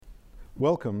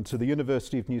Welcome to the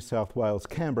University of New South Wales,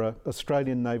 Canberra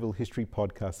Australian Naval History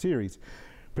podcast series,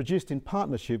 produced in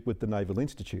partnership with the Naval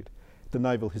Institute, the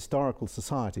Naval Historical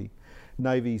Society,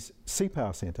 Navy's Sea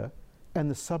Power Centre and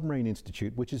the Submarine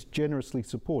Institute, which has generously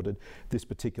supported this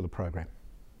particular program.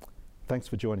 Thanks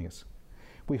for joining us.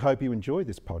 We hope you enjoy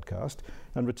this podcast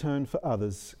and return for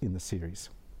others in the series.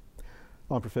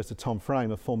 I'm Professor Tom Frame,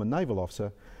 a former naval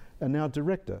officer and now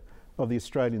Director of the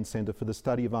Australian Centre for the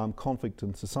Study of Armed Conflict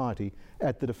and Society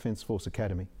at the Defence Force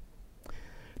Academy.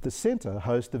 The Centre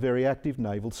hosts a very active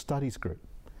Naval Studies group.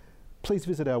 Please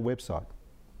visit our website.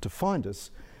 To find us,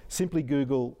 simply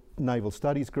Google Naval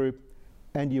Studies Group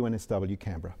and UNSW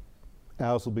Canberra.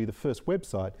 Ours will be the first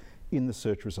website in the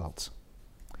search results.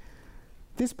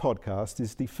 This podcast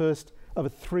is the first of a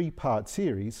three-part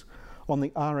series on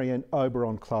the RAN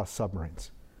Oberon class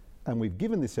submarines, and we've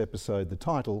given this episode the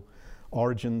title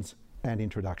Origins and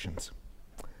Introductions.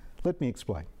 Let me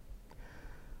explain.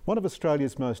 One of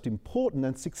Australia's most important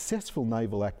and successful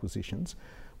naval acquisitions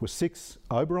were 6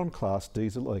 Oberon-class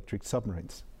diesel-electric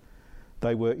submarines.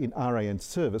 They were in RAN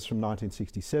service from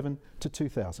 1967 to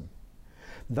 2000.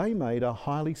 They made a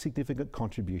highly significant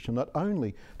contribution not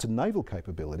only to naval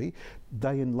capability,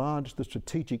 they enlarged the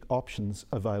strategic options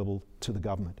available to the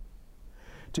government.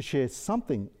 To share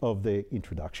something of their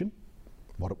introduction,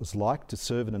 what it was like to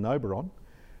serve in an Oberon,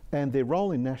 and their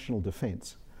role in national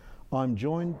defence, I'm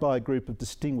joined by a group of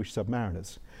distinguished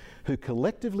submariners who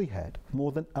collectively had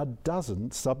more than a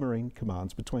dozen submarine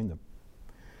commands between them.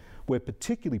 We're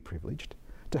particularly privileged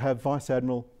to have Vice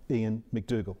Admiral Ian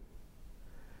McDougall,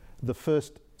 the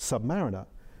first submariner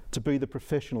to be the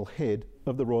professional head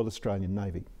of the Royal Australian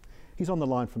Navy. He's on the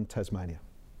line from Tasmania.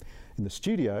 In the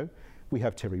studio, we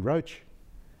have Terry Roach,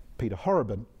 Peter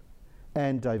Horrobin,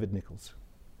 and David Nichols.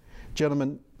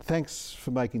 Gentlemen, thanks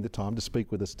for making the time to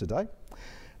speak with us today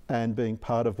and being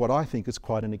part of what I think is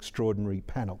quite an extraordinary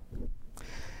panel.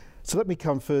 So let me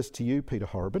come first to you, Peter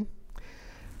Horrobin.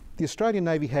 The Australian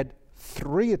Navy had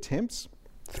three attempts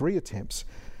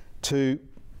to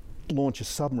launch a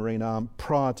submarine arm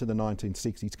prior to the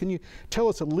 1960s. Can you tell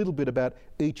us a little bit about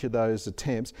each of those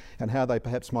attempts and how they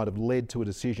perhaps might have led to a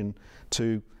decision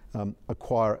to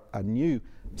acquire a new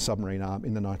submarine arm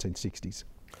in the 1960s?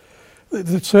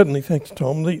 Certainly, thanks,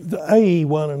 Tom. The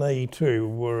AE1 and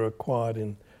AE2 were acquired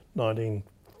in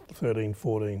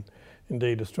 1913-14.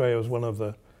 Indeed, Australia was one of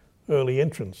the early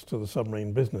entrants to the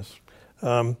submarine business.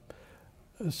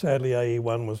 Sadly,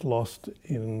 AE1 was lost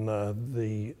in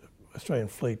the Australian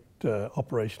fleet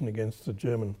operation against the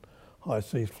German High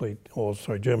Seas Fleet,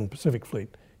 German Pacific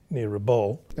Fleet near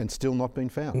Rabaul. And still not been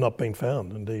found. Not been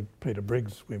found. Indeed, Peter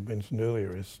Briggs, we mentioned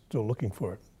earlier, is still looking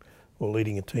for it, or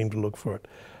leading a team to look for it.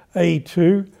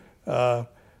 AE2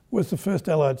 was the first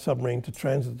Allied submarine to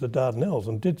transit the Dardanelles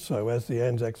and did so as the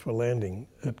Anzacs were landing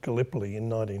at Gallipoli in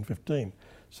 1915.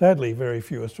 Sadly, very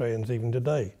few Australians even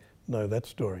today know that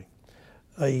story.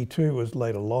 AE2 was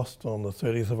later lost on the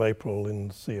 30th of April in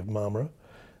the Sea of Marmara,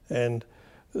 and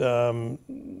the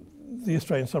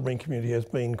Australian submarine community has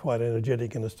been quite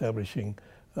energetic in establishing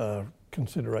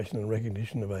consideration and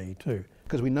recognition of AE2.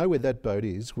 Because we know where that boat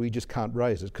is, we just can't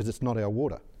raise it because it's not our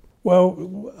water. Well,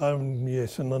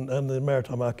 yes, and the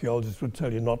maritime archaeologists would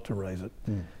tell you not to raise it.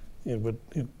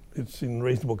 It's in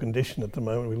reasonable condition at the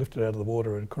moment. We lift it out of the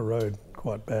water and corrode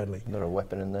quite badly. Not a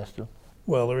weapon in there still?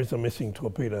 Well, there is a missing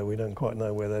torpedo. We don't quite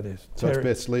know where that is. So it's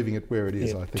best leaving it where it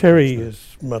is, I think. Terry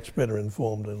is much better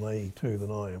informed in AE2 than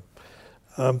I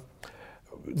am.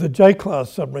 The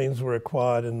J-class submarines were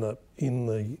acquired in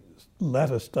the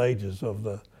latter stages of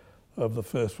the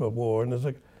First World War, and there's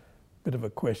a bit of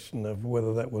a question of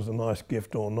whether that was a nice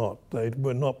gift or not. They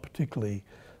were not particularly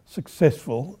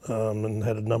successful and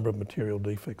had a number of material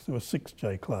defects. There were 6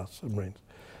 J-class submarines,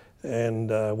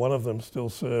 and one of them still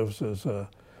serves as a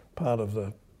part of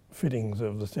the fittings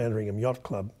of the Sandringham Yacht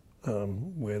Club,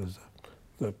 where there's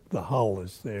the hull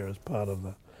is there as part of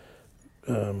the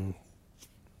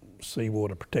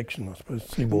seawater protection, I suppose.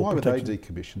 Why were they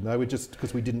decommissioned? They were just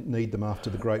because we didn't need them after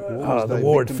the Great War? The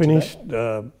war had finished,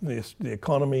 the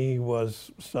economy was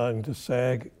starting to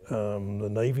sag, the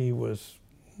Navy was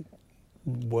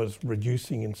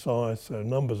reducing in size, so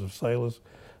numbers of sailors,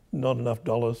 not enough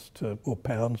dollars or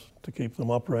pounds to keep them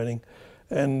operating,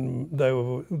 and they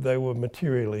were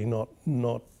materially not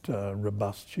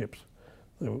robust ships.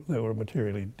 They were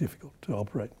materially difficult to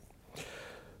operate.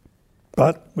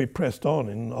 But we pressed on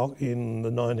in the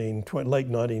late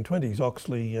 1920s.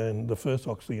 Oxley and the first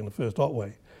Oxley and the first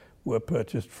Otway were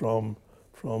purchased from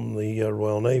the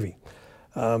Royal Navy.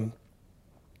 I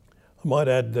might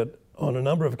add that on a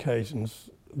number of occasions,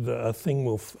 a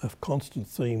constant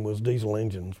theme was diesel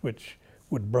engines, which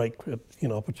would break at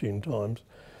inopportune times.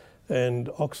 And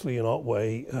Oxley and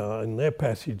Otway, in their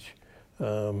passage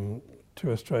to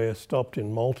Australia, stopped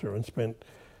in Malta and spent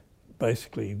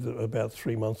basically about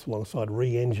 3 months alongside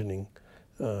re-engineering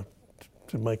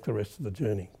to make the rest of the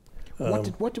journey.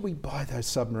 What did we buy those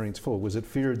submarines for? Was it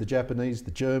fear of the Japanese, the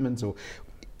Germans, or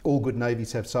all good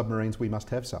navies have submarines, we must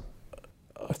have some?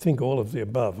 I think all of the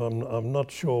above. I'm not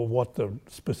sure what the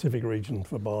specific reason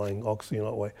for buying Oxley and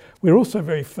Otway. We're also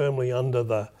very firmly under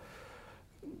the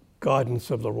guidance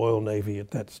of the Royal Navy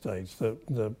at that stage.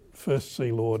 The First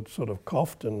Sea Lord sort of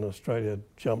coughed and Australia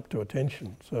jumped to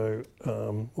attention, so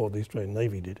or the Australian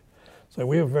Navy did. So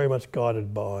we were very much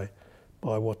guided by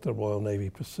what the Royal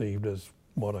Navy perceived as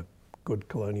what a good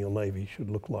colonial navy should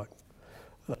look like.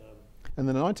 In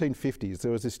the 1950s,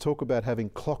 there was this talk about having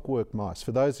clockwork mice.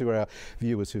 For those who are our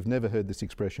viewers who've never heard this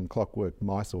expression, clockwork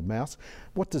mice or mouse,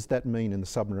 what does that mean in the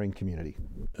submarine community?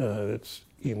 It's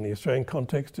in the Australian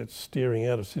context, it's steering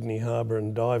out of Sydney Harbour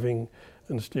and diving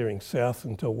and steering south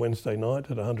until Wednesday night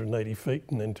at 180 feet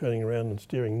and then turning around and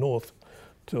steering north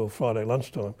till Friday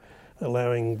lunchtime,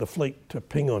 allowing the fleet to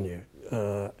ping on you.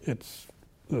 It's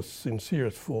the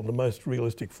sincerest form, the most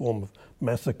realistic form of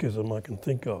masochism I can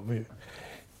think of.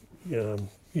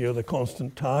 You're the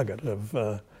constant target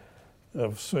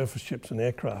of surface ships and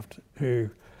aircraft,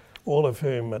 all of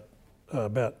whom at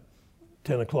about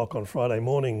 10 o'clock on Friday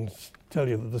mornings tell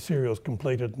you that the serial's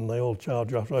completed and they all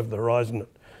charge up over the horizon at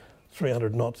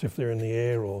 300 knots if they're in the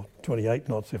air or 28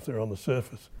 knots if they're on the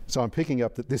surface. So I'm picking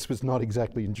up that this was not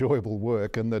exactly enjoyable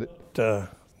work and that it...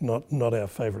 Not our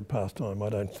favourite pastime, I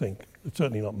don't think. It's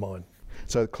certainly not mine.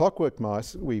 So clockwork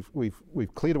mice, we've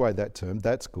cleared away that term,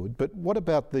 that's good. But what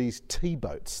about these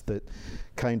T-boats that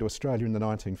came to Australia in the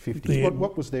 1950s?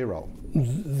 What was their role?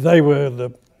 They were the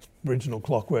original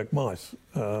clockwork mice.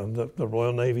 The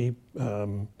Royal Navy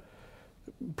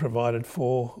provided 3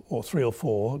 or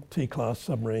 4 T-class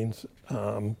submarines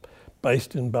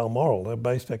based in Balmoral. They're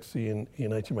based actually in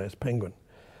HMAS Penguin.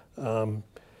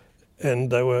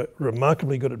 And they were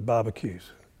remarkably good at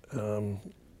barbecues.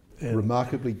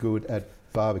 Remarkably good at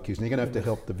barbecues. And you're going to have to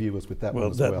help the viewers with that one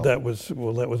as well. That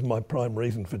was my prime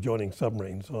reason for joining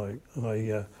submarines.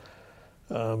 I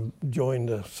joined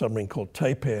a submarine called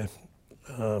Taper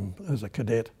as a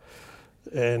cadet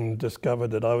and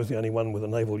discovered that I was the only one with a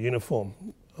naval uniform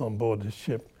on board this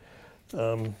ship.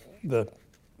 The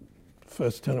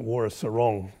First Lieutenant wore a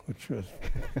sarong, which was...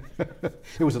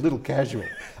 It was a little casual.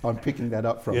 I'm picking that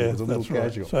up from it. It was a little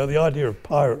casual. Right. So the idea of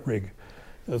pirate rig,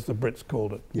 as the Brits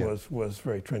called it, was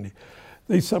very trendy.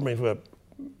 These submarines were,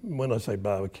 when I say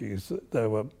barbecues, they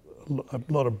were a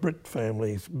lot of Brit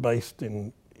families based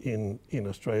in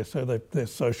Australia, so their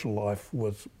social life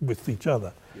was with each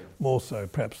other, more so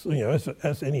perhaps,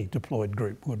 as any deployed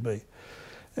group would be.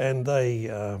 And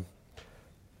they...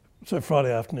 So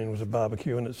Friday afternoon was a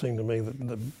barbecue, and it seemed to me that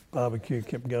the barbecue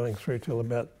kept going through till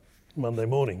about Monday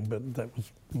morning, but that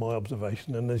was my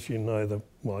observation. And as you know, I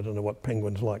don't know what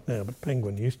Penguin's like now, but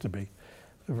Penguin used to be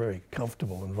a very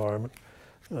comfortable environment,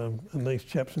 and these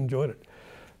chaps enjoyed it.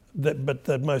 But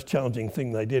the most challenging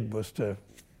thing they did was to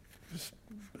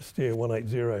steer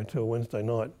 180 until Wednesday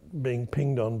night, being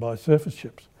pinged on by surface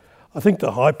ships. I think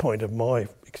the high point of my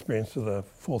experience of the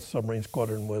 4th Submarine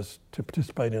Squadron was to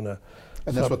participate in a...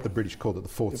 And that's what the British called it, the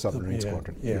 4th Submarine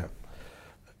Squadron. Yeah.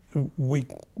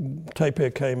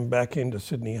 Taper came back into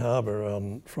Sydney Harbour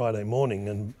on Friday morning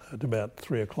and at about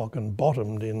 3 o'clock and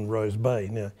bottomed in Rose Bay.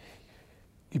 Now,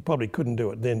 you probably couldn't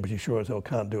do it then, but you sure as hell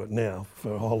can't do it now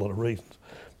for a whole lot of reasons.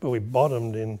 But we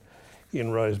bottomed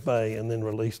in Rose Bay and then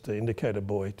released the indicator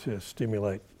buoy to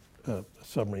stimulate a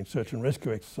submarine search and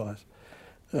rescue exercise.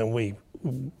 And we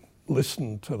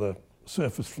listened to the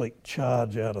surface fleet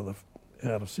charge out of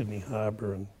Sydney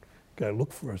Harbour and go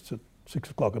look for us at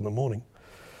 6 o'clock in the morning.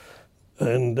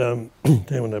 And then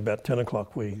at about 10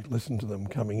 o'clock we listened to them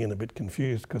coming in a bit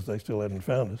confused because they still hadn't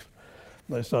found us.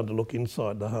 They started to look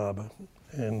inside the harbour,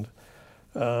 and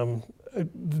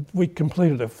we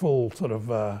completed a full sort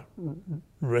of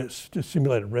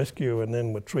simulated rescue and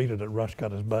then were treated at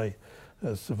Rushcutters Bay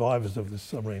as survivors of this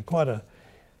submarine. Quite a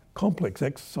complex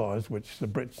exercise which the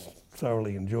Brits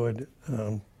thoroughly enjoyed.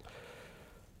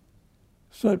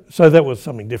 So that was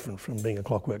something different from being a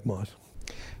clockwork mice.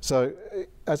 So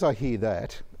as I hear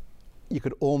that, you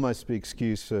could almost be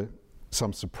excused for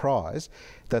some surprise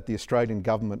that the Australian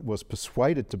government was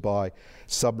persuaded to buy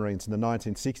submarines in the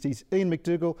 1960s. Ian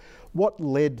McDougall, what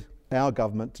led our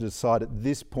government to decide at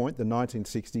this point, the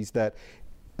 1960s, that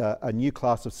a new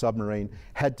class of submarine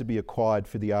had to be acquired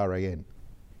for the RAN?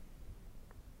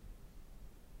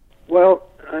 Well,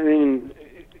 I mean,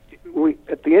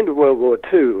 at at the end of World War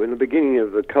II and the beginning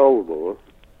of the Cold War,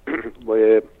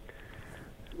 where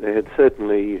there had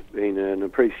certainly been an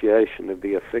appreciation of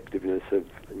the effectiveness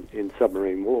in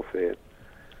submarine warfare.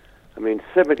 I mean,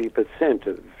 70%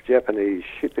 of Japanese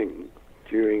shipping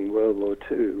during World War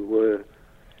II were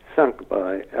sunk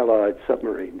by Allied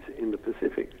submarines in the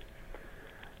Pacific.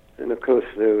 And of course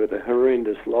there were the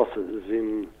horrendous losses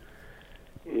in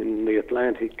the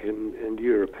Atlantic and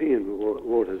European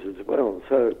waters as well.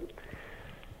 So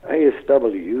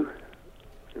ASW,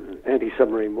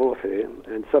 anti-submarine warfare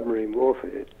and submarine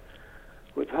warfare,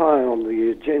 was high on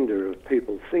the agenda of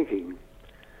people's thinking.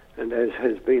 And as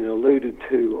has been alluded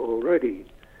to already,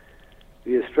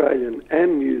 the Australian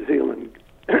and New Zealand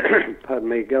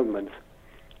governments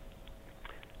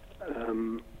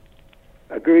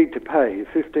agreed to pay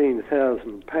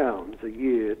 £15,000 a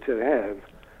year to have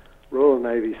Royal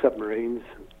Navy submarines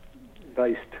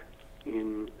based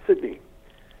in Sydney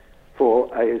for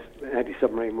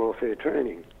anti-submarine warfare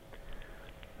training.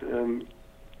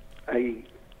 A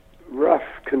rough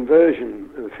conversion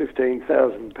of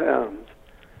 £15,000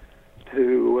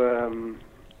 to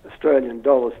Australian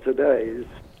dollars today is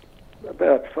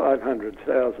about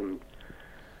 500,000,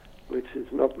 which is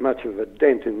not much of a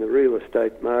dent in the real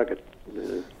estate market,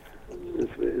 as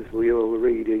we all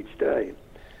read each day.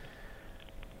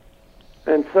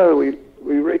 And so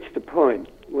we reached a point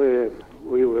where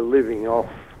we were living off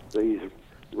these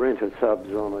renter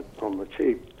subs on the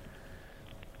cheap.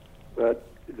 But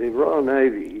the Royal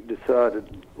Navy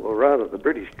decided, or rather the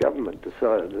British government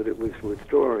decided, that it was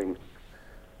withdrawing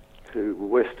to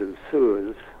west of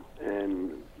Suez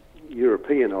and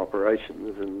European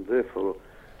operations, and therefore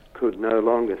could no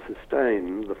longer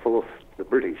sustain the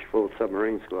British 4th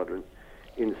Submarine Squadron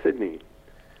in Sydney.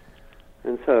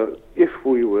 And so if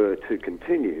we were to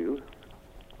continue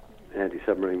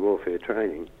anti-submarine warfare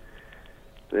training,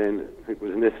 then it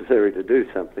was necessary to do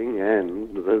something,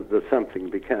 and the something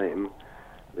became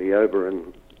the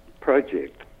Oberon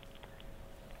project,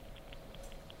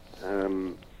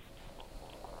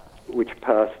 which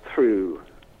passed through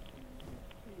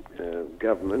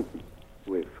government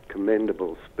with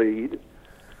commendable speed,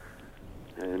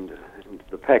 and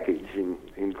the package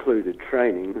included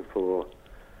training for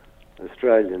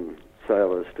Australian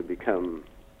sailors to become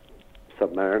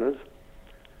submariners,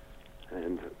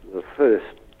 and the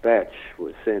first batch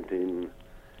was sent in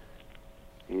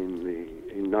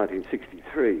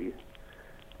 1963,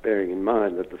 bearing in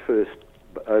mind that the first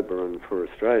Oberon for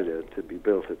Australia to be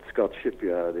built at Scott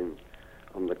Shipyard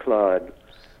on the Clyde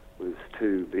was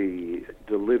to be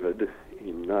delivered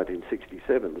in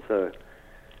 1967. So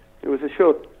it was a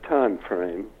short time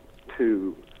frame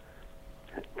to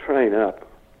train up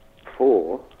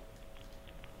for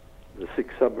the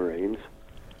 6 submarines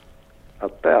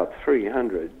about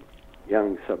 300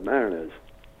 young submariners.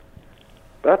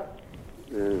 But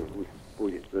the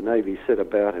Navy set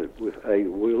about it with a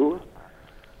will,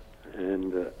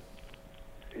 and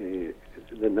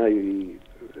the Navy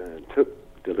took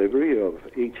delivery of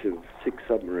each of 6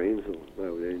 submarines. They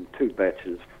were in 2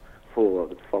 batches, 4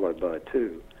 followed by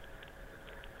 2,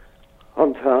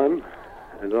 on time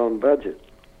and on budget,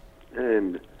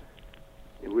 and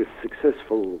with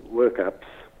successful workups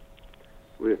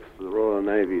with the Royal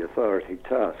Navy Authority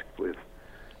tasked with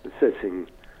assessing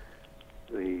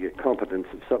the competence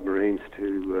of submarines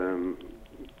to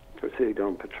proceed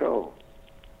on patrol.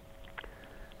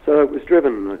 So it was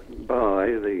driven by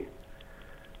the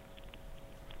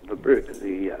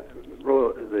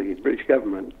British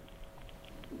government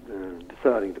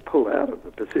deciding to pull out of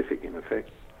the Pacific, in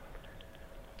effect,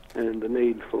 and the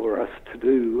need for us to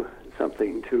do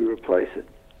something to replace it.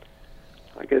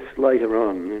 I guess later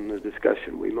on in the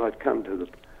discussion we might come to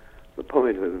the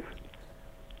point of,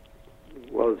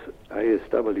 was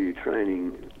ASW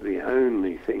training the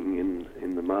only thing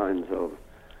in the minds of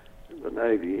the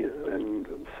Navy, and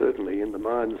certainly in the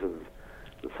minds of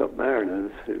the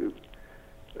submariners,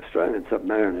 Australian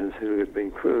submariners who had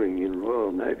been crewing in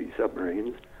Royal Navy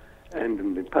submarines, and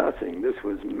in passing, this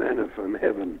was manna from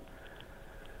heaven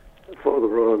for the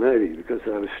Royal Navy, because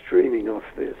they were streaming off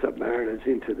their submariners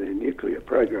into their nuclear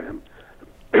program,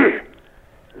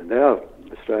 and our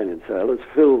Australian sailors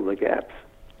filled the gaps.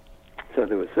 So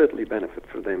there was certainly benefit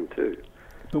for them too.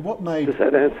 But does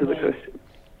that answer the question?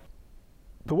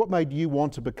 But what made you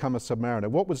want to become a submariner?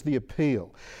 What was the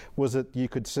appeal? Was it you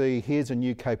could see, here's a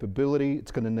new capability,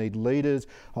 it's going to need leaders,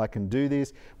 I can do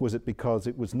this? Was it because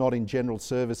it was not in general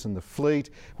service in the fleet?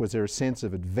 Was there a sense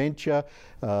of adventure?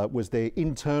 Was there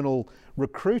internal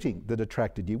recruiting that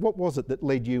attracted you? What was it that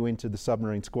led you into the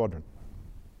submarine squadron?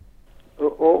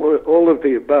 All of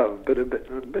the above, but a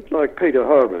bit like Peter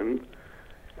Horman,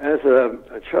 as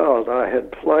a child, I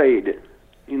had played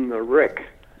in the wreck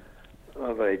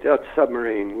of a Dutch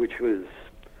submarine which was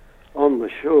on the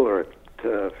shore at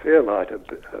Fairlight, a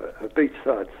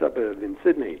beachside suburb in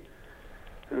Sydney.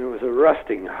 And it was a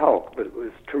rusting hulk, but it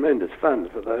was tremendous fun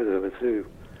for those of us who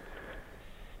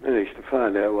managed to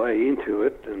find our way into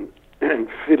it and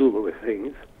fiddle with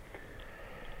things.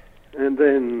 And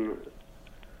then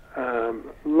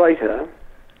later,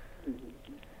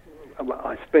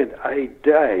 I spent a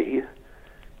day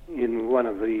in one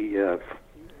of the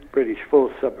British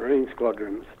 4th submarine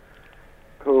squadrons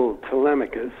called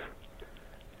Telemachus,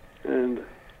 and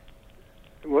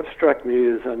what struck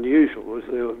me as unusual was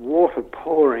there was water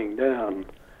pouring down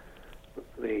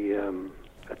the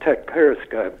attack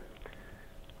periscope,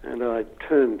 and I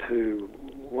turned to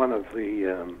one of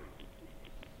the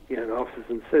young officers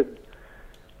and said,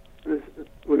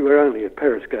 we were only at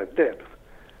periscope depth.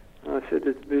 I said,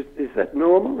 is that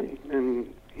normal? And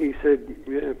he said,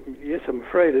 yes, I'm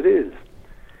afraid it is.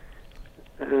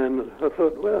 And I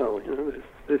thought, well,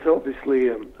 there's obviously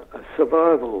a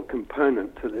survival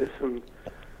component to this, and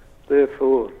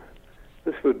therefore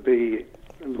this would be,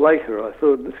 later I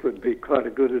thought this would be quite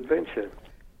a good adventure.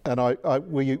 And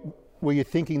were you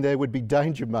thinking there would be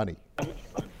danger money?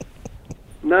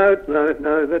 No,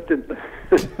 that didn't.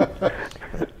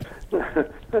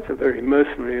 That's a very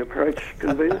mercenary approach,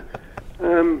 Convener.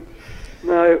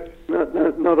 No,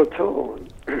 not at all.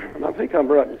 And I think I'm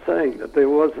right in saying that there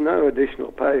was no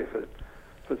additional pay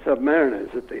for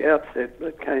submariners at the outset,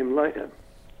 that came later.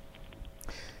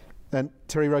 And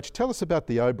Terry Roche, tell us about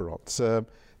the Oberons.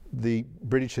 The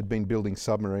British had been building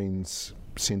submarines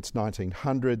since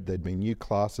 1900. There'd been new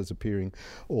classes appearing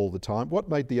all the time. What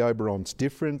made the Oberons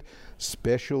different,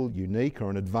 special, unique, or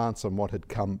an advance on what had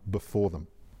come before them?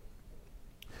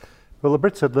 Well, the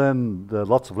Brits had learned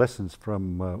lots of lessons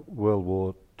from World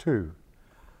War II,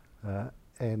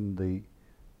 and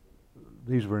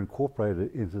these were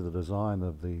incorporated into the design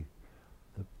of the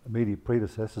immediate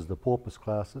predecessors, the Porpoise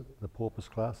class, and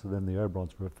then the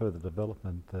Oberons were a further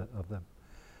development of them.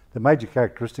 The major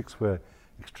characteristics were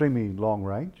extremely long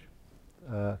range,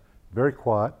 very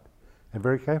quiet, and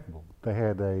very capable. They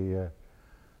had the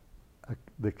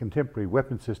contemporary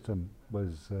weapon system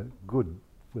was good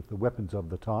with the weapons of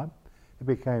the time. It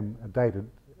became dated,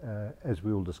 as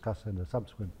we will discuss in a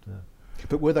subsequent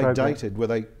But were they program. dated? Were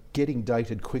they getting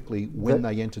dated quickly when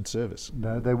they entered service?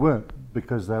 No, they weren't,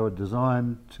 because they were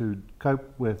designed to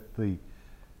cope with the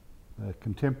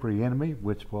contemporary enemy,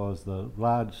 which was the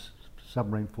large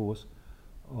submarine force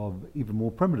of even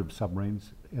more primitive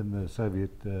submarines in the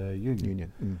Soviet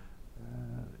Union.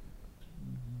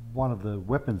 One of the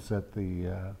weapons that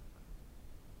the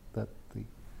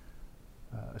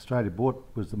Australia bought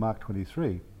was the Mark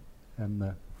 23, and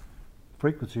the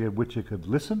frequency at which it could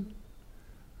listen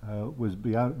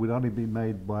would only be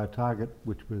made by a target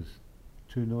which was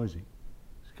too noisy.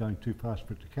 It's going too fast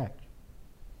for it to catch.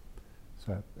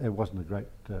 So it wasn't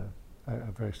a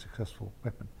very successful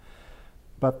weapon.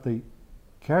 But the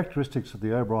characteristics that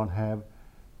the Oberon have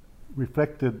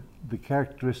reflected the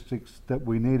characteristics that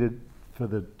we needed for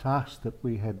the tasks that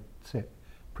we had set.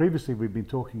 Previously, we've been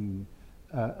talking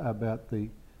about the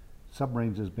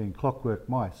submarines as being clockwork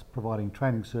mice, providing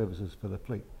training services for the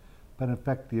fleet. But in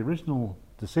fact, the original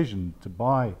decision to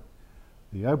buy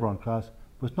the Oberon class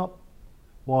was not,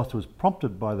 whilst it was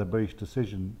prompted by the British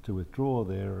decision to withdraw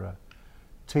their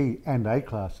T and A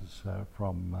classes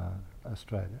from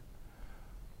Australia,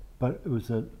 but it was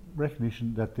a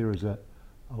recognition that there is a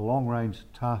long-range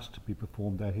task to be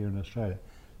performed out here in Australia.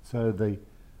 So the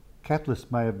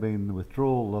catalyst may have been the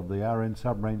withdrawal of the RN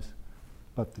submarines,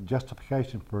 but the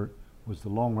justification for it was the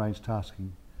long-range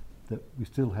tasking that we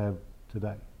still have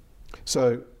today.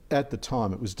 So at the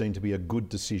time it was deemed to be a good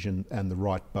decision and the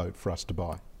right boat for us to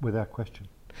buy? Without question.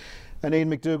 And Ian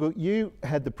McDougall, you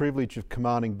had the privilege of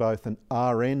commanding both an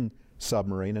RN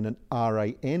submarine and an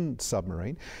RAN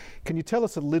submarine. Can you tell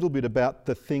us a little bit about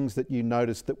the things that you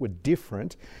noticed that were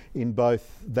different in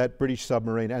both that British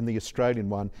submarine and the Australian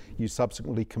one you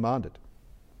subsequently commanded?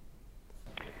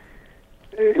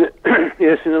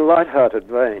 Yes, in a light-hearted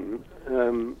vein,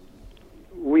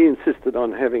 we insisted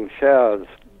on having showers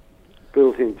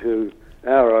built into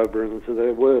our Oberons, so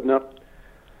there were not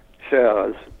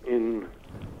showers in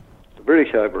the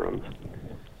British Oberons.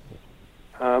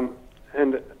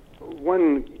 And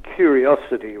one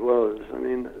curiosity was, I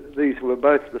mean, these were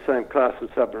both the same class of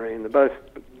submarine, they're both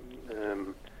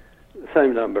the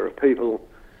same number of people,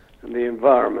 and the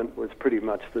environment was pretty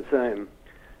much the same.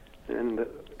 And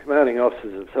commanding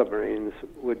officers of submarines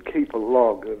would keep a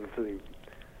log of the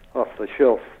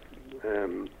off-the-shelf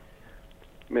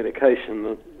medication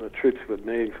that the troops would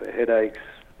need for headaches,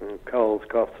 colds,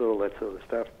 coughs, all that sort of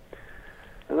stuff.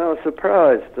 And I was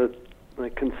surprised that the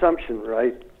consumption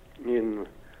rate in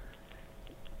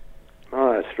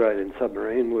my Australian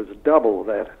submarine was double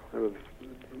that of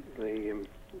the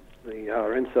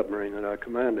RN submarine that I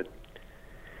commanded.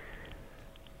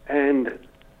 And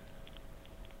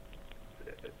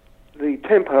the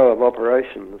tempo of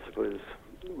operations was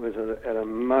at a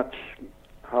much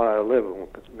higher level.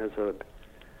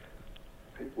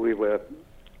 We were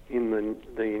in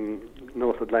the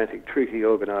North Atlantic Treaty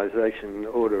Organisation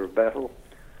order of battle,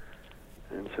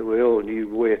 and so we all knew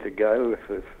where to go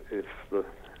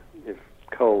if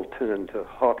cold turned to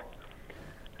hot,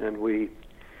 and we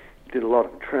did a lot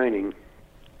of training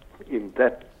in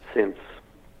that sense,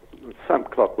 some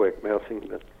clockwork mousing,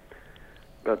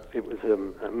 but it was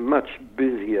a much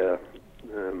busier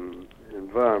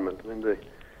environment.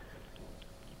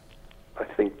 I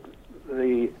think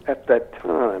at that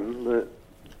time the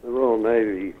Royal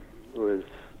Navy was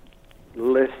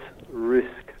less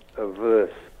risk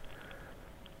averse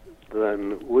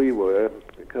than we were,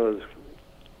 because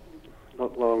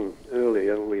not long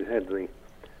earlier we'd had the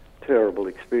terrible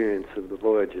experience of the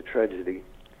Voyager tragedy,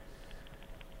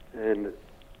 and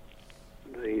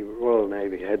the Royal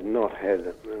Navy had not had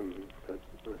a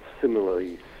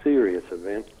similarly serious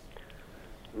event,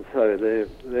 and so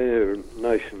their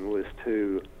notion was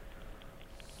to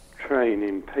train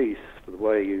in peace the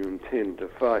way you intend to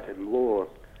fight in war.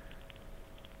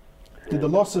 Did the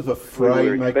loss of a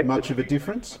fray make much of a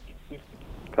difference?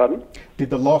 Pardon? Did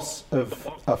the loss of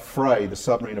a fray, the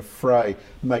submarine Fray,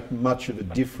 make much of a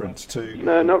difference to...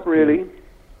 No, not really.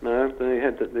 No, they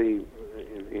had the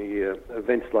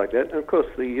events like that. And of course,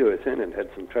 the USN had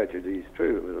some tragedies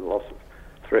too, with the loss of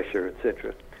Thresher,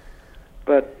 etc.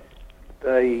 But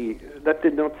that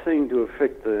did not seem to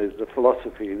affect the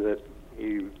philosophy that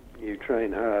you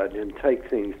train hard and take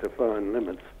things to fine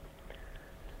limits.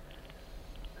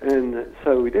 And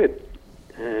so we did.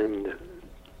 And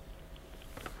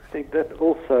I think that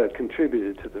also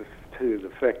contributed to the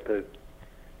fact that,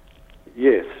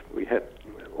 yes, we had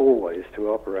always to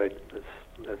operate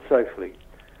as safely.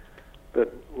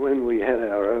 But when we had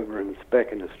our overruns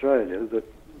back in Australia,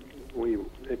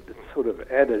 it sort of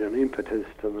added an impetus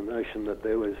to the notion that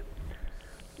there was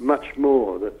much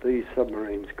more that these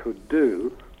submarines could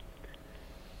do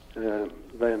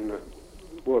than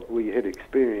what we had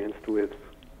experienced with,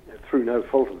 through no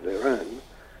fault of their own,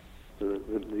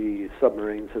 the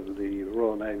submarines of the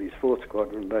Royal Navy's 4th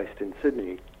Squadron based in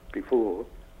Sydney before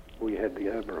we had the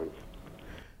Oberons.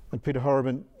 And Peter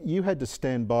Horrobin, you had to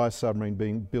stand by a submarine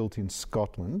being built in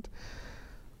Scotland.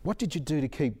 What did you do to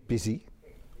keep busy?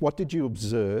 What did you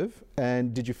observe?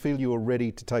 And did you feel you were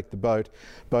ready to take the boat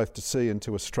both to sea and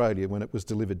to Australia when it was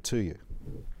delivered to you?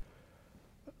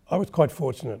 I was quite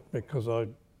fortunate because I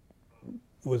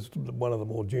was one of the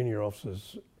more junior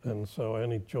officers, and so I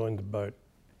only joined the boat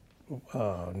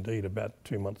indeed about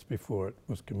 2 months before it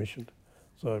was commissioned.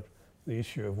 So the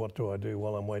issue of what do I do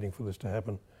while I'm waiting for this to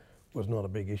happen was not a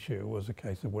big issue. It was a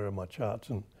case of where are my charts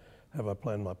and have I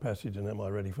planned my passage and am I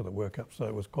ready for the workup? So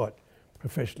it was quite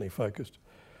professionally focused.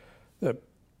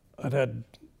 I'd had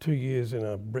 2 years in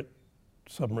a Brit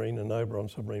submarine, an Oberon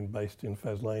submarine based in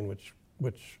Faslane,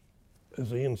 which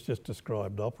as Ian's just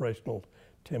described, the operational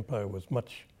tempo was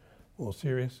much more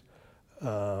serious,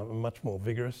 much more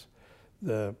vigorous.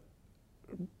 They're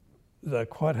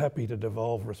quite happy to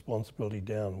devolve responsibility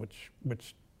down,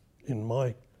 which in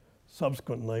my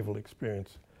subsequent naval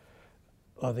experience,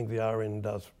 I think the RN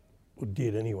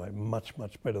did anyway, much,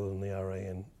 much better than the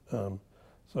RAN.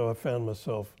 So I found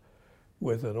myself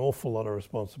with an awful lot of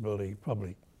responsibility,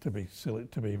 probably to be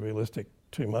realistic,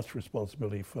 too much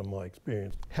responsibility for my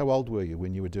experience. How old were you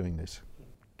when you were doing this?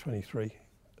 23.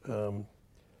 I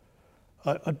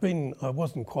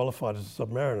wasn't qualified as a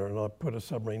submariner, and I put a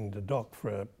submarine into dock for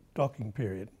a docking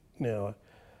period. Now,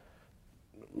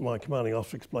 my commanding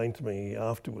officer explained to me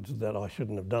afterwards that I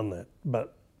shouldn't have done that,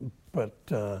 but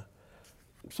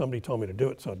somebody told me to do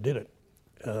it, so I did it.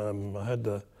 I had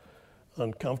the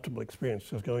uncomfortable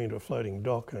experience of going into a floating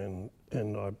dock, and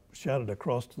I shouted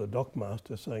across to the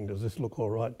dockmaster saying, "Does this look all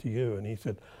right to you?" And he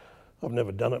said, "I've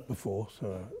never done it before,"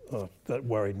 so that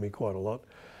worried me quite a lot.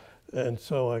 And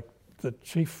so the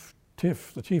chief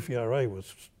ERA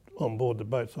was on board the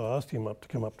boat, so I asked him to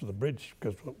come up to the bridge,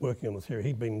 because working on the theory,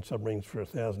 he'd been in submarines for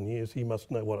 1,000 years, he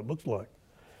must know what it looks like.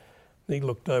 And he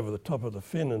looked over the top of the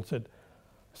fin and said,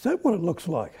 "Is that what it looks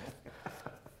like?"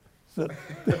 So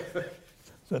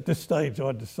at this stage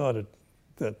I decided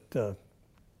that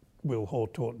we'll haul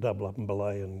taut, double up and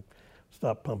belay and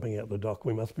start pumping out the dock.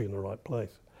 We must be in the right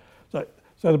place. So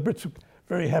the Brits were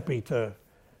very happy to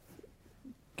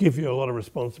give you a lot of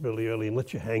responsibility early and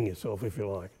let you hang yourself if you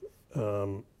like.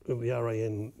 The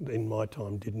RAN in my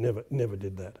time never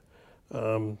did that.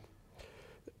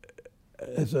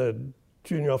 As a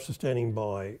junior officer standing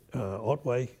by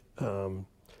Otway,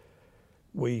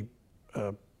 we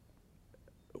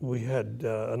had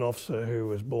an officer who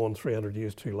was born 300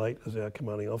 years too late as our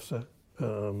commanding officer.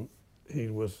 He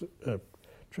was a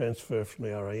transfer from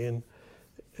the RAN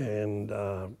and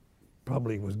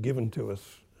probably was given to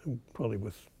us, probably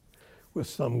with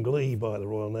some glee by the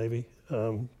Royal Navy,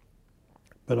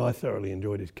 but I thoroughly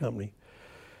enjoyed his company.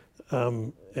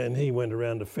 And he went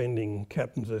around defending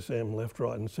Captains SM left,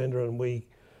 right and centre, and we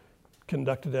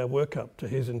conducted our work up to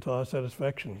his entire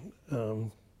satisfaction,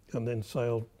 and then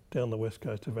sailed down the west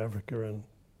coast of Africa and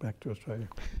back to Australia.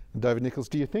 David Nicholls,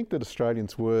 do you think that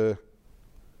Australians were,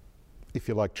 if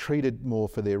you like, treated more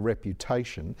for their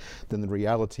reputation than the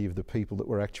reality of the people that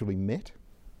were actually met?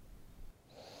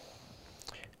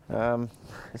 That's an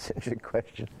interesting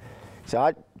question. So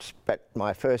I spent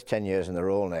my first 10 years in the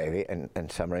Royal Navy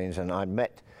and submarines, and I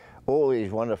met all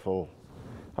these wonderful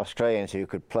Australians who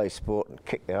could play sport and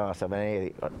kick the arse of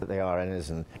any of the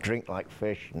RNs and drink like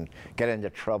fish and get into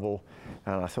trouble.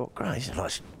 And I thought, Christ, these are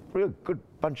a real good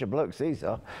bunch of blokes, these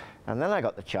are. And then I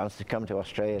got the chance to come to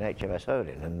Australia in HMS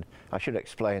Odin, and I should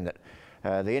explain that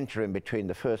the interim between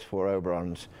the first 4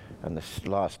 Oberons and the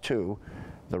last 2,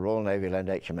 the Royal Navy lent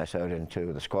HMS Odin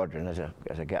to the squadron as a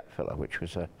gap filler, which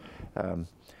was a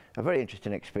very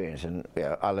interesting experience. And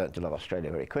I learned to love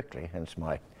Australia very quickly, hence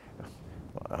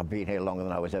I've been here longer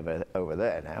than I was ever over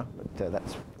there now, but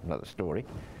that's another story.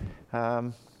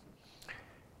 I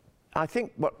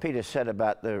think what Peter said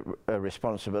about the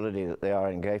responsibility that the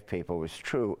RN gave people was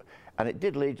true, and it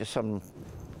did lead to some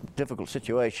difficult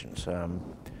situations,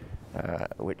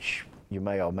 which you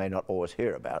may or may not always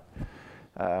hear about.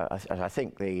 I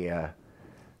think the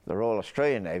Royal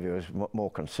Australian Navy was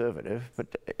more conservative, but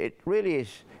it really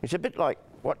is, it's a bit like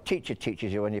what teacher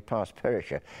teaches you when you pass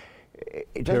Perisher.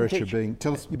 Perisher being,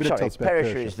 tell us about Perisher.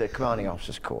 Perisher Is the commanding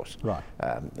officer's course. Right.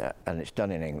 And it's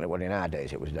done in England. Well, in our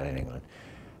days it was done in England.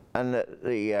 And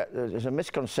there's a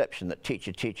misconception that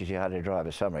teacher teaches you how to drive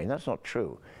a submarine. That's not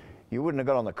true. You wouldn't have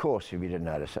got on the course if you didn't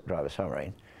know how to drive a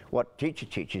submarine. What teacher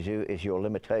teaches you is your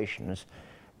limitations,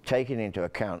 taking into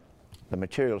account the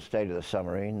material state of the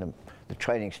submarine, the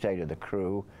training state of the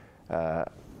crew,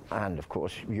 and of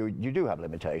course you do have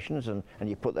limitations, and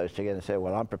you put those together and say,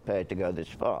 well, I'm prepared to go this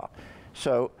far.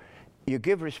 So you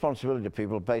give responsibility to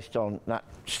people based on the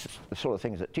sort of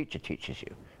things that teacher teaches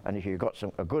you. And if you've got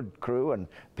a good crew and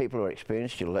people who are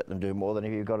experienced, you'll let them do more than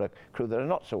if you've got a crew that are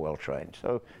not so well trained.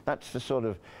 So that's the sort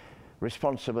of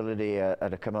responsibility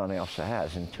a commanding officer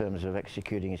has in terms of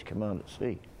executing his command at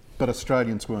sea. But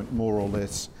Australians weren't more or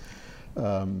less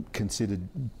considered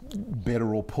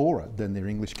better or poorer than their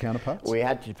English counterparts? We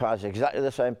had to pass exactly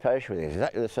the same Perisher with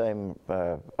exactly the same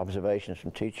observations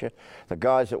from teacher. The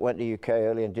guys that went to UK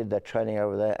early and did their training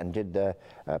over there and did their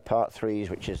Part 3s,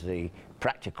 which is the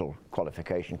practical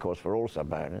qualification course for all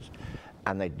submariners,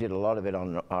 and they did a lot of it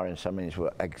on RN submarines,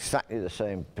 were exactly the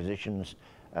same positions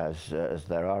as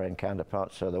their RN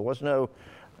counterparts. So there was no,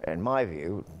 in my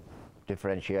view,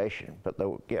 differentiation. But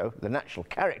the natural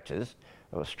characters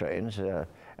of Australians,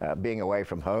 being away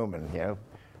from home and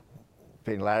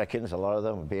being larrikins, a lot of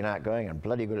them, being outgoing and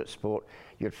bloody good at sport,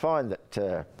 you'd find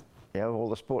that all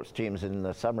the sports teams in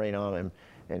the submarine arm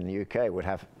in the UK would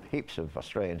have heaps of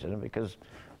Australians in them because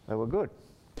they were good.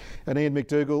 And Ian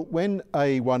McDougall, when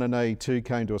A1 and A2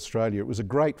 came to Australia, it was a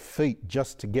great feat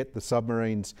just to get the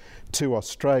submarines to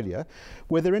Australia.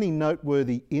 Were there any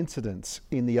noteworthy incidents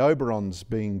in the Oberons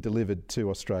being delivered to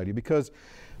Australia? Because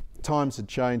times had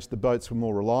changed, the boats were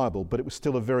more reliable, but it was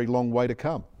still a very long way to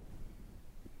come.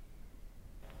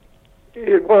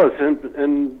 It was, and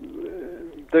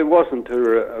there wasn't a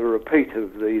repeat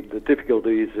of the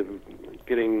difficulties of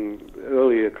getting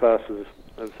earlier classes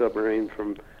of submarines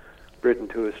from Britain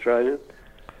to Australia.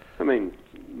 I mean,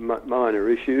 minor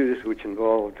issues which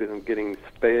involved getting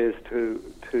spares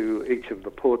to each of the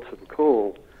ports of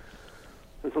call.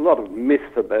 There's a lot of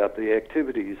myth about the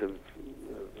activities of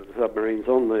submarines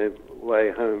on their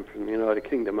way home from the United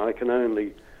Kingdom. I can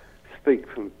only speak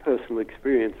from personal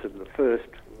experience of the first,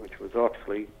 which was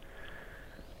Oxley,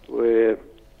 where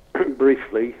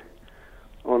briefly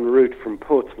en route from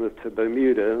Portsmouth to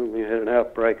Bermuda we had an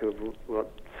outbreak of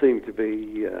what seemed to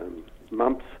be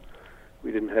mumps.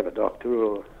 We didn't have a doctor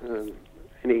or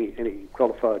any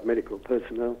qualified medical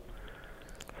personnel.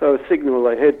 So a signal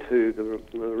ahead to the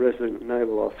resident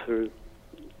naval officer,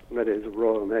 that is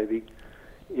Royal Navy,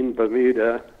 in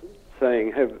Bermuda,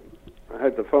 saying, I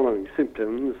have the following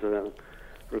symptoms,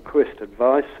 request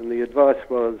advice, and the advice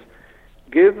was,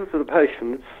 give the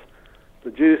patients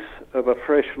the juice of a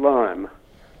fresh lime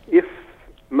if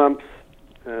mumps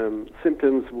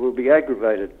symptoms will be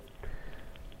aggravated.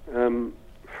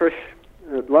 Fresh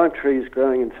lime trees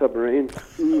growing in submarines,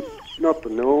 not the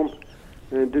norm.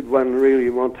 And did one really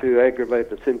want to aggravate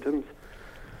the symptoms?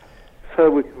 So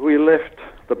we left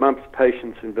the mumps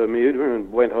patients in Bermuda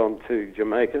and went on to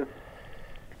Jamaica,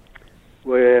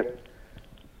 where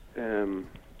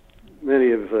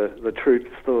many of the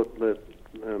troops thought that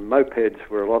mopeds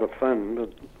were a lot of fun,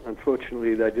 but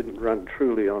unfortunately they didn't run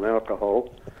truly on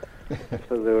alcohol.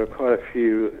 So there were quite a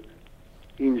few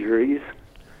injuries.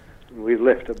 We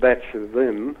left a batch of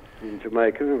them in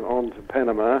Jamaica on to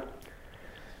Panama.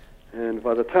 And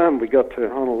by the time we got to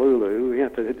Honolulu, we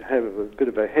had to have a bit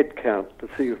of a head count to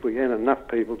see if we had enough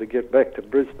people to get back to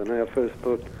Brisbane, our first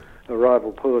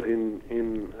arrival port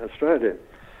in Australia.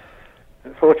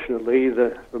 Fortunately,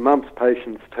 the mumps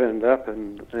patients turned up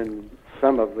and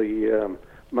some of the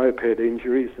moped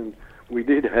injuries, and we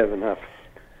did have enough.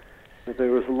 But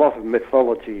there was a lot of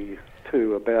mythology,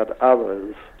 too, about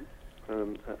others,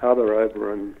 other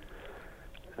Oberon,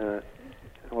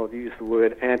 I'll use the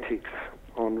word antics,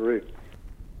 en route.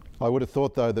 I would have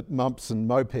thought, though, that mumps and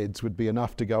mopeds would be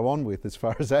enough to go on with as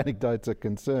far as anecdotes are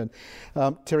concerned.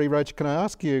 Terry Roach, can I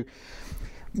ask you,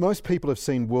 most people have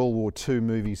seen World War II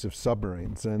movies of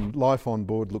submarines, and life on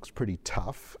board looks pretty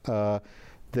tough.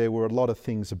 There were a lot of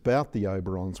things about the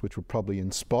Oberons which were probably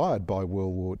inspired by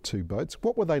World War II boats.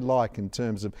 What were they like in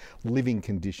terms of living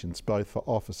conditions, both for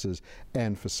officers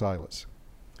and for sailors?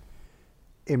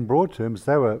 In broad terms,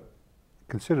 they were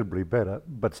considerably better,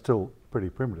 but still pretty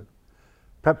primitive.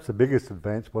 Perhaps the biggest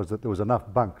advance was that there was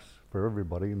enough bunks for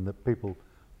everybody, and that people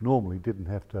normally didn't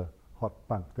have to hot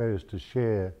bunk. That is, to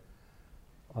share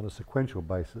on a sequential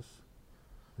basis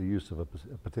the use of a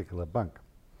particular bunk.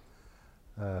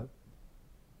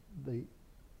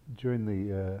 During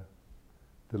the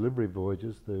delivery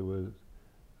voyages, there was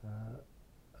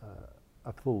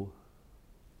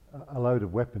a load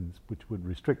of weapons which would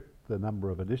restrict the number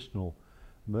of additional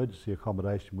emergency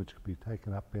accommodation which could be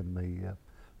taken up in the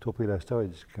torpedo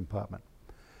stowage compartment.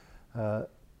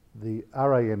 The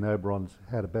RAN Oberons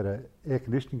had a better air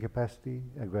conditioning capacity,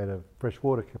 a greater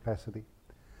freshwater capacity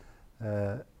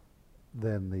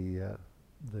than the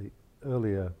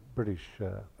earlier British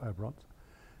Oberons,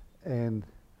 and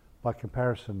by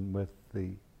comparison with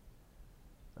the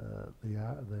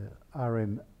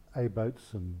RNA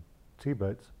boats and T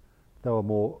boats, they were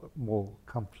more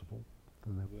comfortable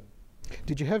than they were.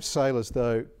 Did you have sailors,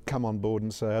 though, come on board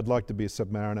and say, I'd like to be a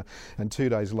submariner, and 2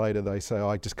 days later they say,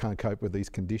 I just can't cope with these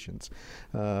conditions?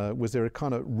 Was there a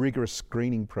kind of rigorous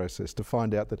screening process to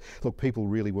find out that, look, people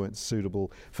really weren't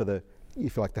suitable for the,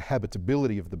 if you like, the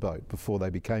habitability of the boat before they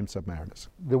became submariners?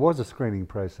 There was a screening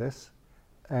process,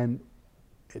 and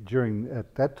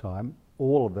at that time,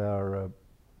 all of our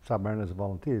submariners are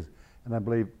volunteers, and I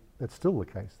believe that's still the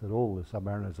case, that all the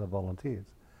submariners are volunteers.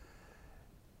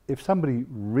 If somebody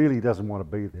really doesn't want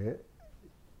to be there,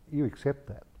 you accept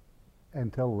that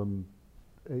and tell them,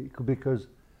 because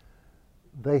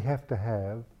they have to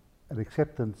have an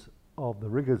acceptance of the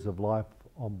rigours of life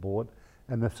on board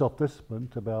and the self-discipline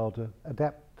to be able to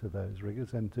adapt to those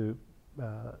rigours and to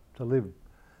live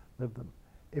them.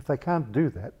 If they can't do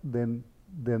that, then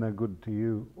they're no good to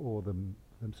you or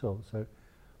themselves. So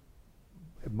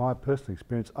in my personal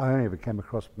experience, I only ever came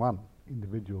across one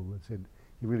individual that said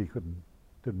he really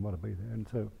didn't want to be there, and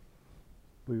so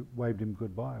we waved him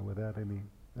goodbye without any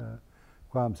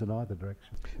qualms in either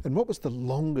direction. And what was the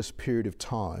longest period of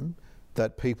time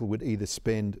that people would either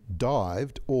spend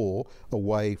dived or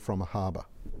away from a harbour?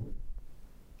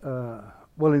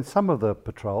 Well, in some of the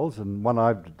patrols, and one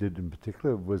I did in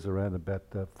particular, was around about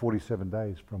 47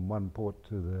 days from one port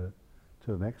to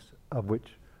the next, of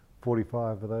which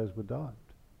 45 of those were dived.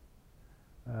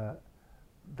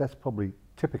 That's probably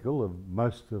typical of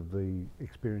most of the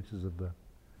experiences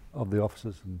of the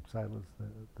officers and sailors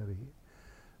that are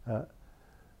here.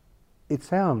 It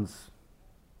sounds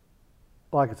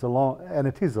like it's a long, and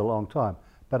it is a long time,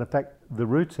 but in fact the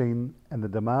routine and the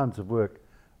demands of work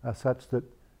are such that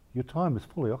your time is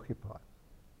fully occupied,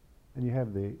 and you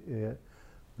have the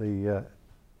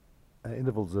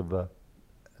intervals of at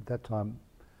that time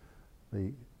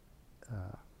the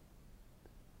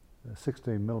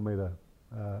 16mm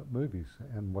movies,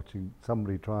 and watching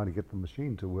somebody trying to get the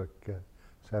machine to work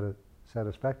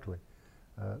satisfactorily.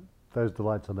 Those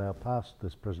delights are now past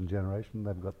this present generation.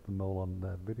 They've got them all on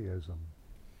videos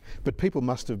But people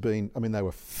must have been, I mean, they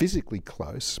were physically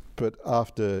close, but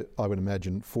after, I would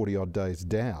imagine, 40 odd days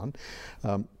down,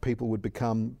 people would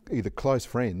become either close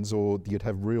friends or you'd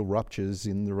have real ruptures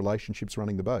in the relationships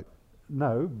running the boat.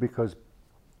 No, because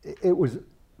it was,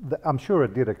 I'm sure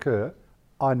it did occur.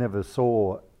 I never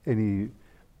saw any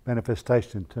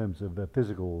manifestation in terms of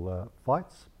physical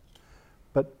fights,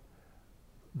 but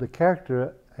the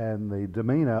character and the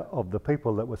demeanour of the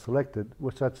people that were selected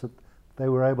was such that they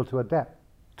were able to adapt.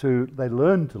 They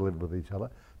learned to live with each other.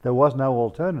 There was no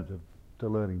alternative to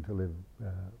learning to live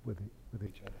with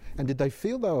each other. And did they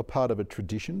feel they were part of a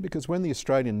tradition? Because when the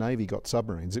Australian Navy got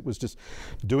submarines, it was just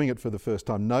doing it for the first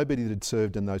time. Nobody that had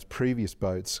served in those previous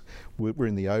boats were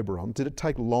in the Oberon. Did it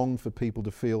take long for people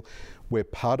to feel we're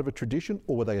part of a tradition,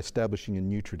 or were they establishing a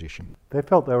new tradition? They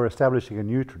felt they were establishing a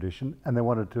new tradition, and they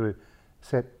wanted to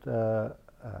set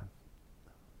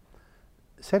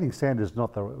setting standards.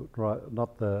 Not the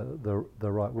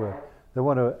right word. They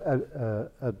want to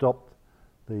adopt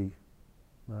the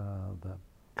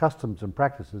customs and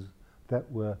practices that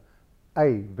were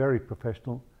very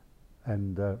professional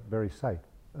and very safe.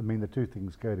 I mean, the two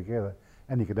things go together,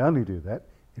 and you could only do that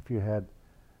if you had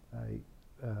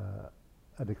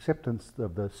an acceptance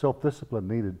of the self-discipline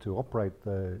needed to operate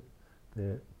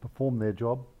perform their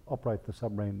job, operate the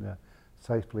submarine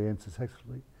safely and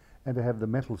successfully, and to have the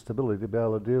mental stability to be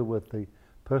able to deal with the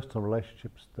personal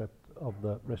relationships of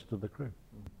the rest of the crew.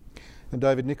 And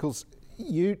David Nicholls,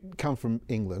 you come from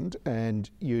England and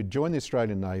you joined the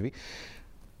Australian Navy,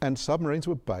 and submarines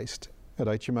were based at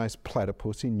HMAS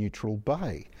Platypus in Neutral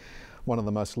Bay, one of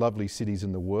the most lovely cities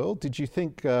in the world. Did you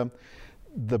think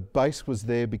the base was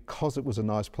there because it was a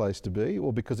nice place to be,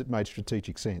 or because it made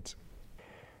strategic sense?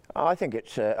 I think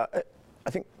it's. I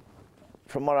think,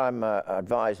 from what I'm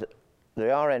advised, the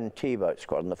RNT boat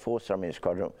squadron, the 4th Submarine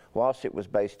Squadron, whilst it was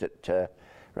based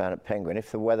around at Penguin,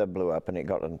 if the weather blew up and it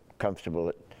got uncomfortable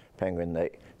at Penguin,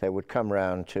 they would come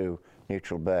round to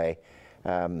Neutral Bay.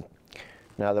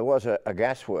 Now, there was a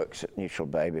gasworks at Neutral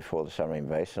Bay before the submarine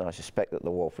base, and I suspect that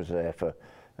the wharf was there for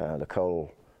the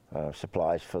coal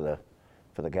supplies for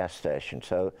the gas station.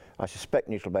 So I suspect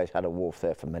Neutral Bay's had a wharf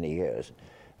there for many years.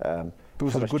 But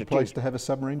was it a good place to have a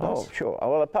submarine base? Oh, sure.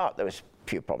 Well, there was a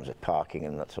few problems with parking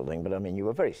and that sort of thing, but I mean, you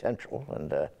were very central,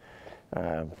 and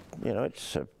you know,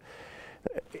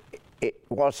 it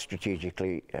was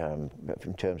strategically,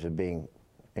 in terms of being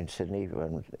in Sydney,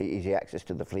 easy access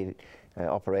to the fleet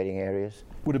operating areas.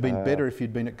 Would it have been better if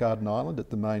you'd been at Garden Island at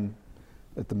the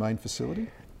main facility?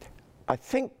 I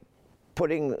think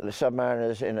putting the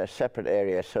submariners in a separate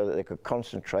area so that they could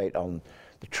concentrate on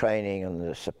the training and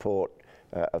the support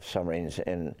of submarines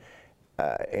in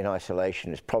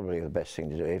isolation is probably the best thing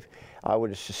to do. I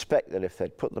would suspect that if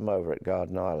they'd put them over at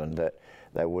Garden Island, that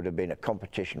there would have been a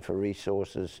competition for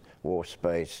resources, wharf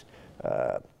space,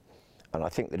 and I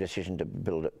think the decision to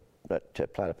build it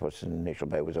at Platypus in Neutral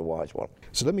Bay was a wise one.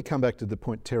 So let me come back to the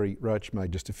point Terry Roach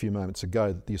made just a few moments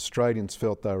ago, that the Australians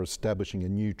felt they were establishing a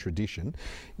new tradition.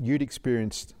 You'd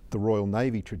experienced the Royal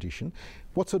Navy tradition.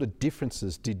 What sort of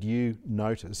differences did you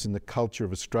notice in the culture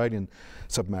of Australian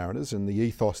submariners and the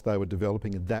ethos they were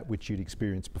developing and that which you'd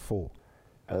experienced before?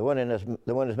 There weren't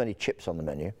as many chips on the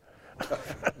menu,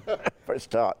 for a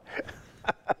start.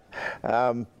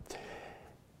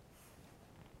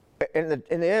 In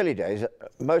the early days,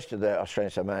 most of the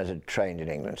Australian submariners had trained in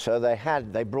England, so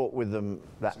they brought with them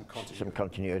some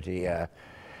continuity.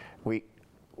 We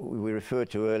referred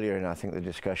to earlier in, I think, the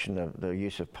discussion of the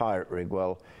use of pirate rig.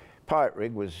 Well, pirate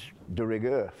rig was de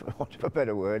rigueur, for want of a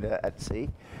better word, at sea.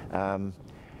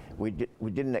 We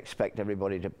didn't expect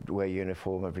everybody to wear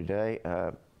uniform every day,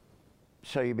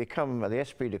 so you become, the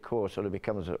esprit de corps sort of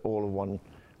becomes all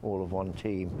of one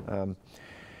team.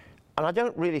 And I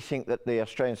don't really think that the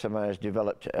Australian submariners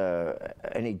developed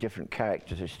any different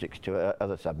characteristics to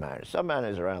other submariners.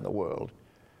 Submariners around the world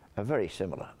are very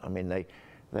similar. I mean,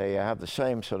 they have the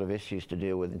same sort of issues to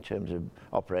deal with in terms of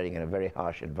operating in a very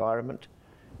harsh environment.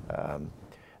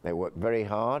 They work very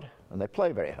hard and they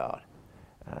play very hard.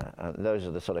 And those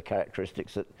are the sort of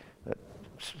characteristics that,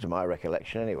 to my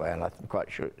recollection anyway, and I'm quite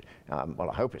sure, well,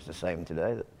 I hope it's the same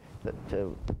today, that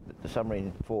the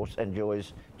submarine force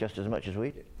enjoys just as much as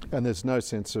we do. And there's no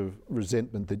sense of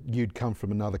resentment that you'd come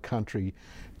from another country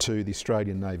to the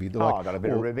Australian Navy? I got a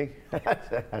bit of ribbing.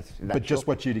 But just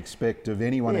what you'd expect of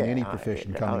anyone in any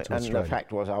profession coming to Australia. And the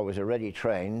fact was, I was a ready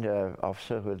trained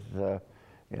officer with,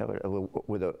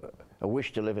 with a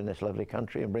wish to live in this lovely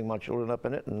country and bring my children up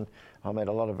in it, and I made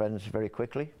a lot of friends very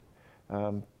quickly.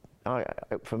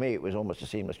 For me, it was almost a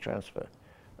seamless transfer.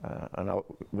 And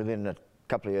within a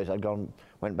couple of years,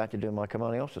 went back to doing my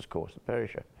commanding officer's course at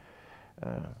Perisher.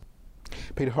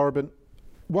 Peter Horrobin,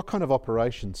 what kind of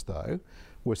operations, though,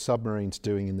 were submarines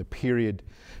doing in the period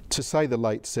to, say, the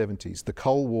late 70s? The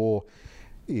Cold War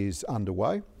is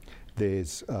underway.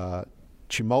 There's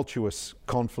tumultuous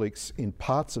conflicts in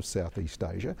parts of Southeast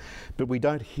Asia, but we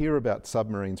don't hear about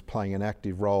submarines playing an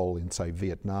active role in, say,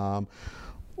 Vietnam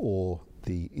or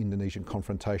the Indonesian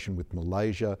confrontation with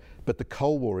Malaysia, but the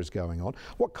Cold War is going on.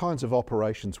 What kinds of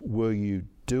operations were you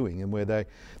doing, and were they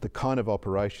the kind of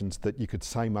operations that you could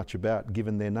say much about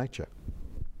given their nature?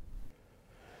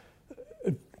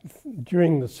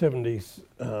 During the 70s,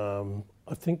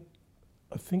 I think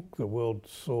the world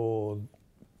saw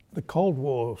the Cold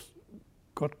War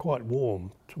got quite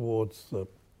warm towards the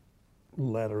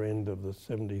latter end of the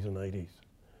 70s and 80s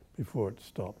before it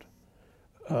stopped.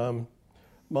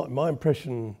 My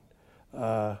impression,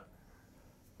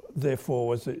 therefore,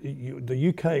 was that the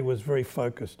UK was very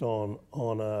focused on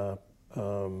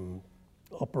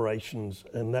operations,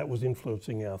 and that was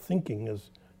influencing our thinking, as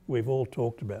we've all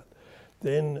talked about.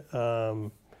 Then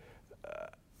the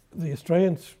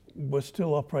Australians were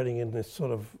still operating in this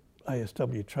sort of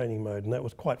ASW training mode, and that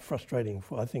was quite frustrating,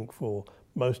 I think, for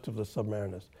most of the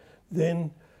submariners.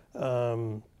 Then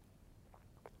the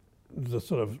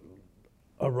sort of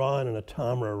Orion and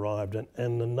Atama arrived,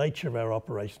 and the nature of our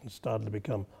operations started to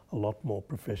become a lot more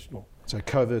professional. So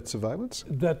covert surveillance?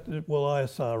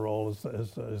 ISR role is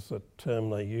the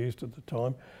term they used at the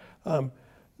time.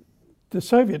 The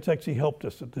Soviets actually helped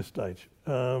us at this stage.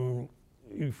 There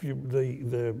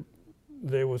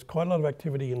was quite a lot of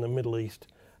activity in the Middle East,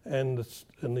 and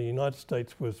the United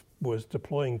States was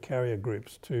deploying carrier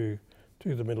groups to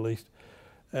the Middle East,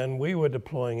 and we were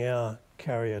deploying our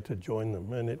carrier to join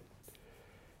them. And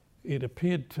it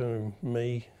appeared to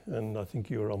me, and I think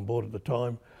you were on board at the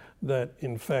time, that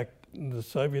in fact the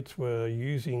Soviets were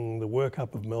using the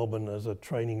workup of Melbourne as a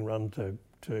training run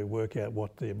to work out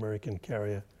what the American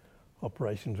carrier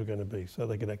operations were going to be, so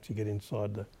they could actually get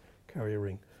inside the carrier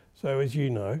ring. So as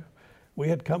you know, we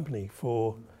had company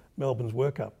for Melbourne's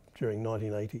workup during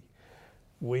 1980.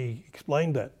 We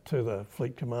explained that to the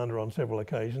fleet commander on several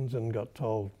occasions and got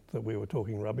told that we were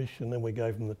talking rubbish, and then we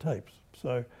gave them the tapes.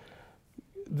 So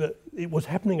it was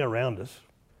happening around us,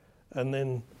 and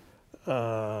then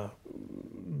I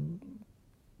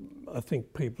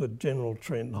think people, the general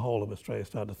trend, the whole of Australia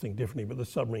started to think differently, but the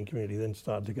submarine community then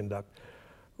started to conduct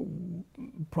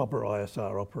proper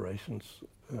ISR operations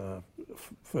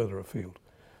further afield.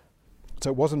 So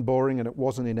it wasn't boring and it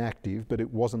wasn't inactive, but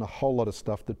it wasn't a whole lot of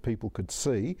stuff that people could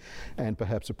see and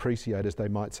perhaps appreciate, as they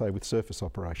might say, with surface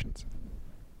operations.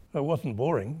 It wasn't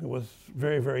boring. It was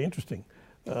very, very interesting.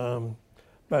 But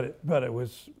it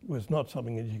was not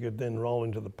something that you could then roll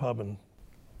into the pub and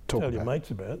tell your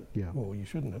mates about. Yeah. Well, you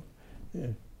shouldn't have.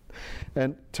 Yeah.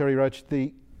 And Terry Roach,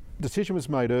 the decision was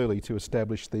made early to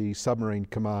establish the Submarine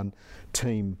Command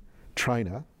Team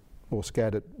Trainer, or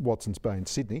SCAT, at Watsons Bay in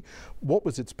Sydney. What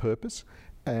was its purpose,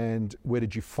 and where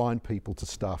did you find people to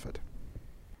staff it?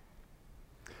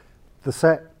 The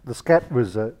SCAT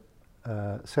was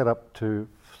set up so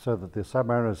that the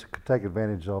submariners could take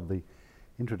advantage of the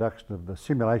introduction of the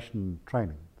simulation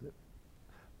training.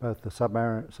 Both the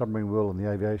submarine world and the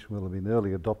aviation world have been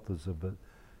early adopters of the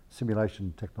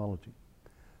simulation technology.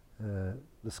 The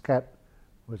SCAT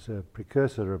was a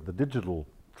precursor of the digital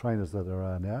trainers that there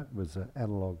are now. It was an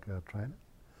analogue trainer.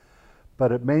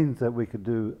 But it means that we could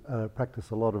practice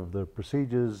a lot of the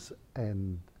procedures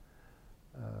and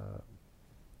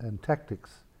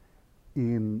tactics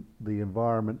in the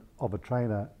environment of a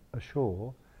trainer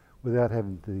ashore without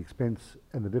having the expense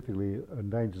and the difficulty and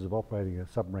dangers of operating a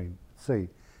submarine at sea.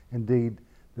 Indeed,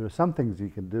 there are some things you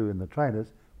can do in the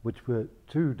trainers which were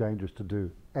too dangerous to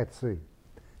do at sea.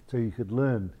 So you could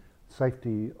learn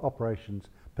safety operations,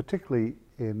 particularly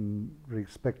in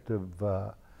respect of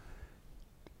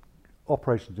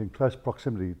operations in close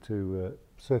proximity to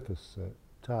surface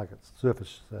targets,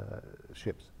 surface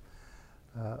ships.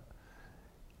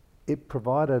 It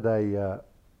provided a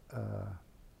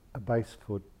base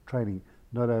for training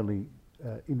not only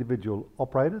individual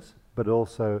operators, but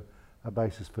also a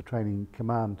basis for training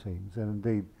command teams. And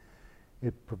indeed,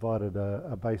 it provided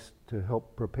a base to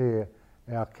help prepare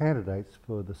our candidates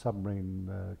for the submarine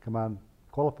command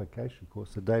qualification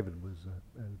course that David was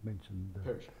mentioned.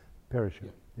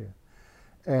 Perisher. Yeah.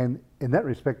 And in that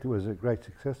respect, it was a great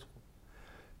success.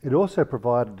 It also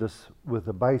provided us with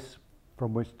a base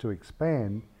from which to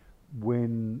expand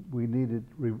when we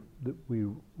we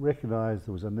recognised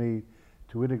there was a need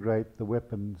to integrate the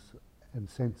weapons and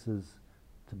sensors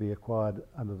to be acquired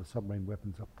under the submarine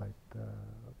weapons update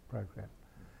program.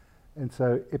 And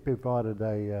so it provided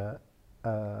a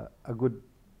good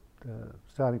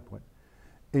starting point.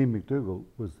 Ian McDougall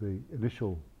was the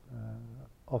initial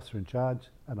officer in charge,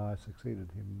 and I succeeded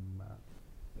him.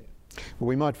 Well,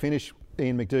 we might finish,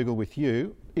 Ian McDougall, with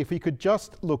you. If you could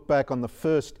just look back on the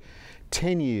first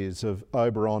 10 years of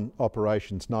Oberon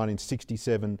operations,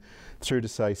 1967 through to,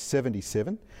 say,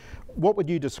 77, what would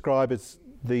you describe as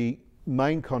the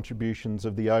main contributions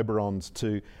of the Oberons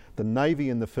to the Navy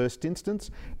in the first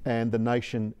instance and the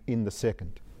nation in the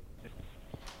second?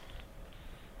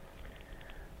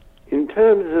 In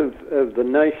terms of the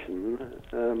nation,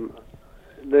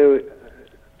 there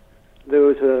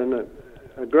was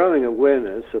a growing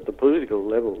awareness at the political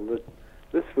level that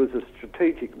this was a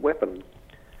strategic weapon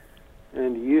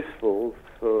and useful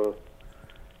for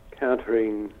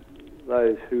countering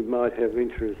those who might have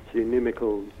interests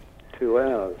inimical to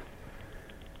ours.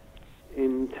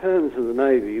 In terms of the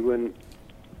Navy, when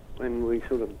we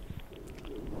sort of,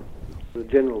 the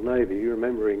General Navy,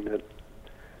 remembering that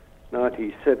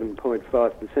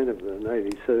 97.5% of the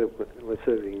Navy were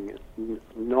serving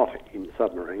not in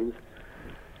submarines,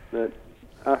 that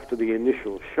after the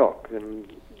initial shock, and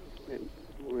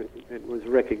it was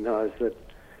recognised that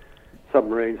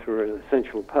submarines were an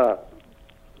essential part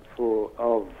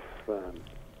of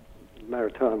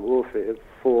maritime warfare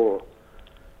for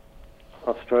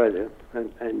Australia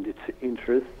and its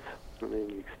interests, I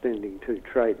mean, extending to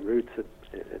trade routes,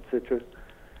 etc.,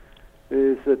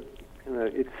 is that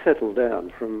it settled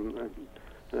down from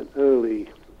an early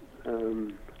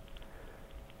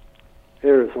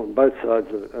errors on both sides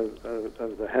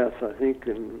of the house, I think,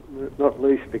 and not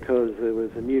least because there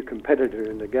was a new competitor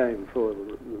in the game for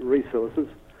resources,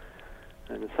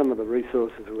 and some of the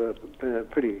resources were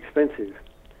pretty expensive.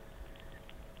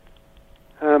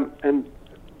 And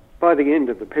by the end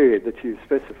of the period that you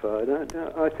specified,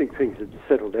 I think things had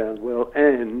settled down well,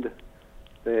 and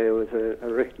there was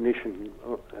a recognition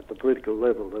at the political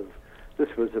level of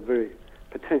this was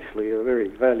potentially a very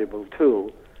valuable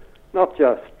tool, not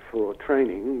just for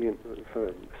training,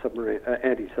 for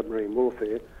anti-submarine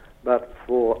warfare, but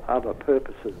for other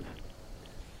purposes.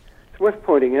 It's worth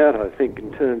pointing out, I think,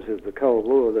 in terms of the Cold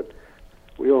War, that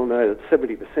we all know that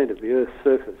 70% of the Earth's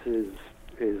surface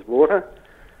is water,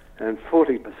 and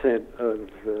 40% of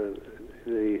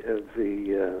the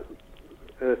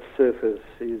Earth's surface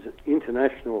is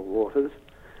international waters,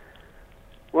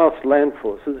 whilst land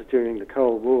forces during the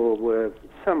Cold War were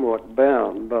somewhat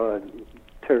bound by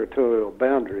territorial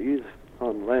boundaries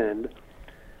on land.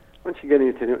 Once you get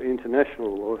into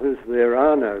international waters, there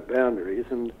are no boundaries,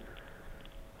 and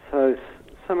so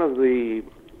some of the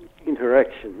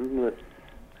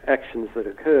actions that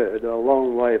occurred a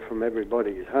long way from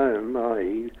everybody's home,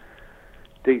 i.e.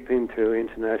 deep into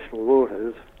international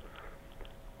waters,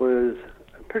 was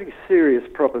a pretty serious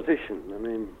proposition. I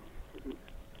mean,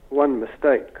 one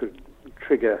mistake could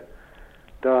trigger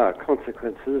dire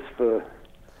consequences for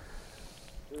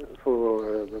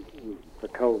the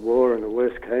Cold War, in the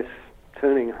worst case,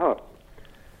 turning hot.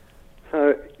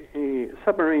 So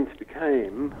submarines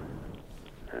became,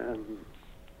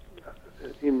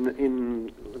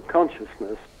 in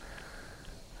consciousness,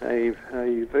 a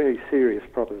very serious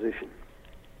proposition.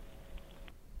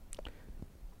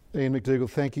 Ian McDougall,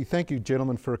 thank you. Thank you,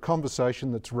 gentlemen, for a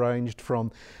conversation that's ranged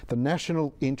from the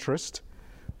national interest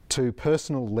to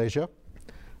personal leisure.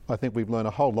 I think we've learned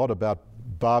a whole lot about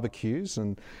barbecues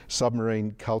and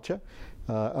submarine culture.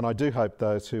 And I do hope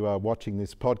those who are watching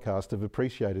this podcast have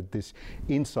appreciated this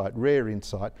insight, rare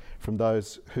insight, from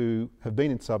those who have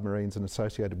been in submarines and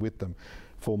associated with them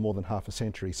for more than half a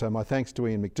century. So my thanks to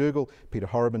Ian McDougall, Peter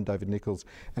Horrobin, David Nichols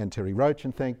and Terry Roach,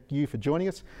 and thank you for joining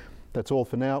us. That's all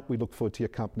for now. We look forward to your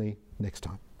company next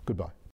time. Goodbye.